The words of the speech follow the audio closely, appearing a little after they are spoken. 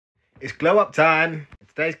It's glow up time.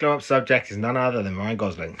 Today's glow up subject is none other than Ryan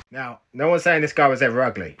Gosling. Now, no one's saying this guy was ever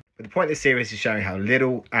ugly, but the point of this series is showing how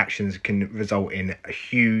little actions can result in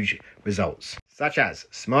huge results, such as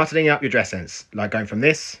smartening up your dress sense, like going from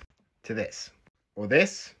this to this, or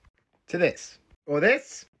this to this, or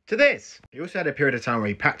this to this. He also had a period of time where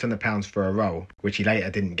he packed on the pounds for a role, which he later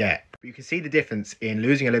didn't get. But you can see the difference in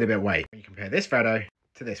losing a little bit of weight when you compare this photo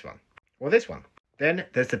to this one, or this one. Then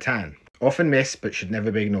there's the tan. Often missed, but should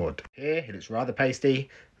never be ignored. Here, he looks rather pasty,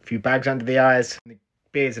 a few bags under the eyes, and the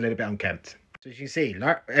beard's a little bit unkempt. So as you can see,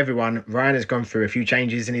 like everyone, Ryan has gone through a few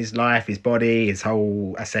changes in his life, his body, his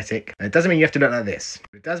whole aesthetic. And it doesn't mean you have to look like this.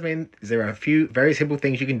 What it does mean is there are a few very simple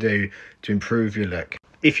things you can do to improve your look,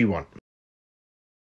 if you want.